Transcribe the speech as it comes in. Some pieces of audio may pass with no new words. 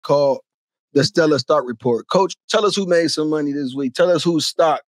called the Stella Stock Report. Coach, tell us who made some money this week. Tell us whose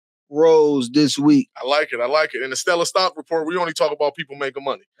stock rose this week. I like it. In the Stella Stock Report, we only talk about people making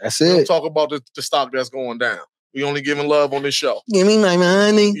money. That's We don't it. talk about the stock that's going down. We only giving love on this show. Give me my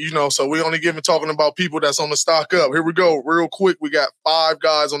money. So we only talking about people that's on the stock up. Here we go. Real quick, we got 5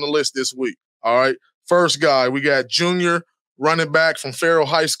 guys on the list this week. All right. First guy, we got junior running back from Farrell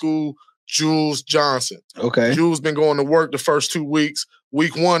High School, Jules Johnson. Okay. Jules been going to work the first 2 weeks.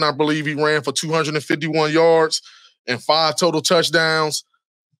 Week 1, I believe he ran for 251 yards and 5 total touchdowns.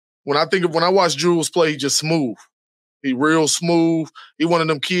 When I watch Jules play, he just smooth. He real smooth. He one of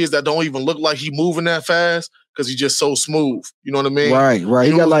them kids that don't even look like he moving that fast because he just so smooth. You know what I mean?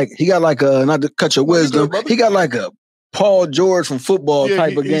 Right. He got like a, not to cut your wisdom, he got like a Paul George from football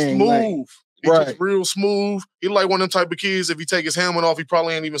type of game. He's smooth. Like, He's just real smooth. He like one of them type of kids, if he take his helmet off, he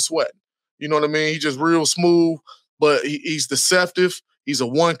probably ain't even sweating. You know what I mean? He just real smooth, but he's deceptive. He's a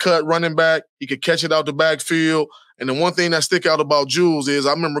one-cut running back. He could catch it out the backfield. And the one thing that stick out about Jules is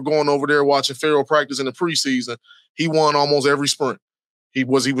I remember going over there watching Farrell practice in the preseason. He won almost every sprint. He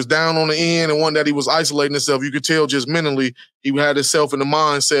was down on the end, and one that he was isolating himself. You could tell just mentally he had himself in the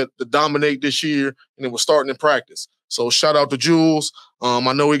mindset to dominate this year, and it was starting in practice. So shout out to Jules.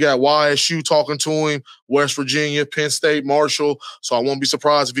 I know he got YSU talking to him, West Virginia, Penn State, Marshall. So I won't be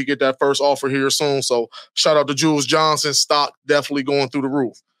surprised if he get that first offer here soon. So shout out to Jules Johnson. Stock definitely going through the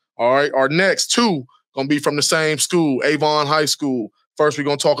roof. All right, our next 2 going to be from the same school, Avon High School. First, we're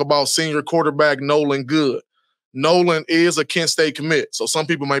going to talk about senior quarterback Nolan Good. Nolan is a Kent State commit. So some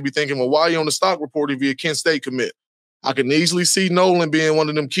people might be thinking, well, why are you on the stock report if you're a Kent State commit? I can easily see Nolan being one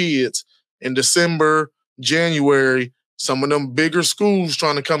of them kids in December, January, some of them bigger schools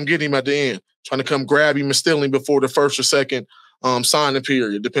trying to come get him at the end, trying to come grab him and steal him before the first or second signing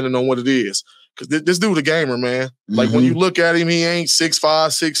period, depending on what it is. Because this dude a gamer, man. Like when you look at him, he ain't 6'5",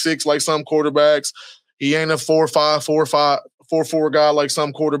 6'6" like some quarterbacks. He ain't a 4'5", 4'4" guy like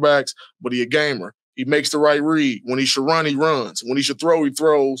some quarterbacks, but he a gamer. He makes the right read. When he should run, he runs. When he should throw, he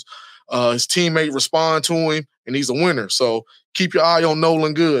throws. His teammate respond to him, and he's a winner. So keep your eye on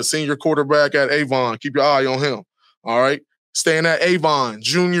Nolan Good, senior quarterback at Avon. Keep your eye on him. All right? Staying at Avon,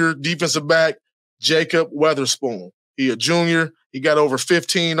 junior defensive back Jacob Weatherspoon. He a junior. He got over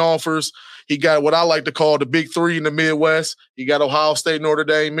 15 offers. He got what I like to call the big 3 in the Midwest. He got Ohio State, Notre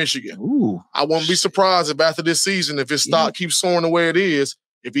Dame, Michigan. Ooh. I won't be surprised if after this season, if his stock keeps soaring the way it is,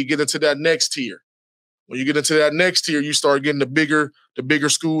 if he get into that next tier. When you get into that next tier, you start getting the bigger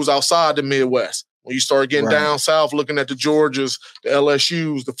schools outside the Midwest. When you start getting down south, looking at the Georgias, the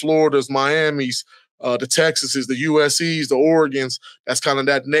LSUs, the Floridas, Miamis, the Texases, the USCs, the Oregons, that's kind of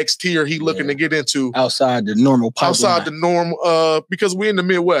that next tier he looking to get into. Outside the normal pipeline. Outside the norm, because we're in the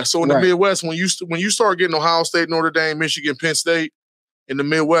Midwest. So in the Midwest, when you start getting Ohio State, Notre Dame, Michigan, Penn State, in the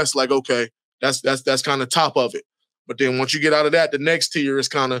Midwest, like, okay, that's kind of top of it. But then once you get out of that, the next tier is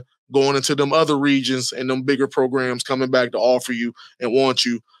kind of going into them other regions and them bigger programs coming back to offer you and want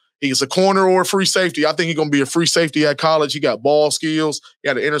you. He's a corner or a free safety. I think he's going to be a free safety at college. He got ball skills. He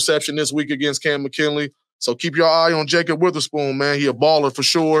had an interception this week against Cam McKinley. So keep your eye on Jacob Witherspoon, man. He a baller for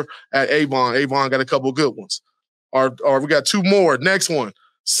sure at Avon. Avon got a couple of good ones. We got 2 more. Next one,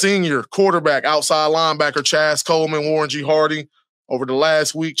 senior quarterback, outside linebacker, Chaz Coleman, Warren G. Harding. Over the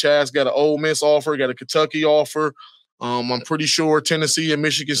last week, Chaz got an Ole Miss offer, got a Kentucky offer. I'm pretty sure Tennessee and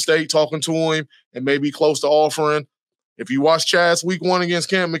Michigan State talking to him and maybe close to offering. If you watch Chaz week 1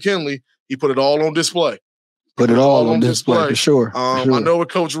 against Cam McKinley, he put it all on display. Put it all on display for sure. I know what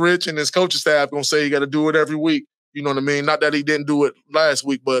Coach Rich and his coaching staff going to say you got to do it every week. You know what I mean? Not that he didn't do it last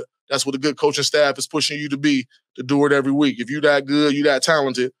week, but that's what a good coaching staff is pushing you to be, to do it every week. If you that good, you that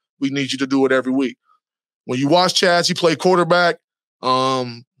talented, we need you to do it every week. When you watch Chaz, he play quarterback.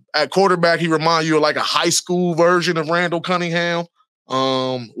 At quarterback, he reminds you of like a high school version of Randall Cunningham.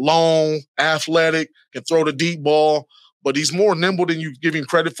 Long, athletic, can throw the deep ball, but he's more nimble than you give him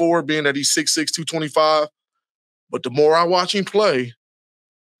credit for, being that he's 6'6", 225. But the more I watch him play,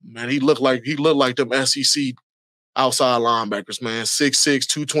 man, he looked like them SEC outside linebackers, man. 6'6",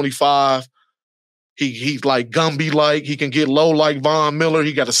 225. He's like Gumby-like. He can get low like Von Miller.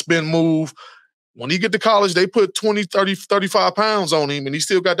 He got a spin move. When he get to college, they put 20, 30, 35 pounds on him, and he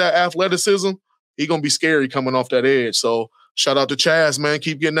still got that athleticism. He going to be scary coming off that edge. So shout out to Chaz, man.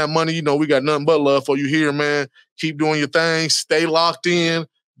 Keep getting that money. You know, we got nothing but love for you here, man. Keep doing your thing. Stay locked in.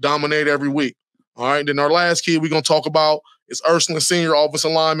 Dominate every week. All right. Then our last kid we're going to talk about is Ursuline senior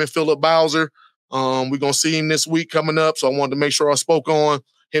offensive lineman Philip Bowser. We're going to see him this week coming up, so I wanted to make sure I spoke on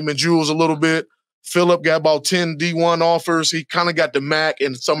him and Jules a little bit. Philip got about 10 D1 offers. He kind of got the MAC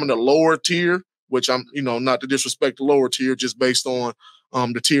in some of the lower tier, which I'm, not to disrespect the lower tier, just based on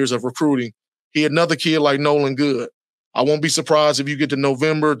the tiers of recruiting. He had another kid like Nolan Good. I won't be surprised if you get to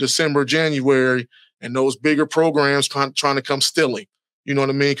November, December, January, and those bigger programs trying to come stealing. You know what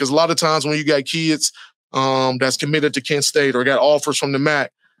I mean? Because a lot of times when you got kids that's committed to Kent State or got offers from the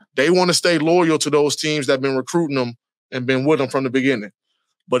MAC, they want to stay loyal to those teams that have been recruiting them and been with them from the beginning.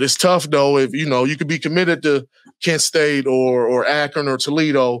 But it's tough, though, if, you could be committed to Kent State or Akron or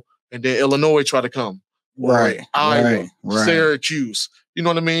Toledo, and then Illinois try to come. Right. Iowa, right. Syracuse. You know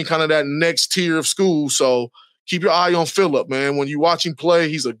what I mean? Kind of that next tier of school. So keep your eye on Phillip, man. When you watch him play,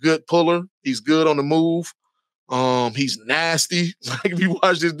 he's a good puller. He's good on the move. He's nasty. Like if you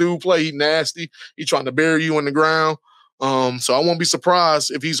watch this dude play, he's nasty. He's trying to bury you in the ground. So I won't be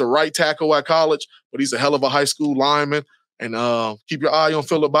surprised if he's a right tackle at college, but he's a hell of a high school lineman. And keep your eye on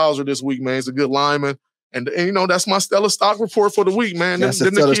Phillip Bowser this week, man. He's a good lineman. And that's my Stella stock report for the week, man. Then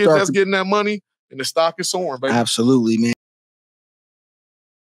the kids that's getting that money and the stock is soaring, baby. Absolutely, man.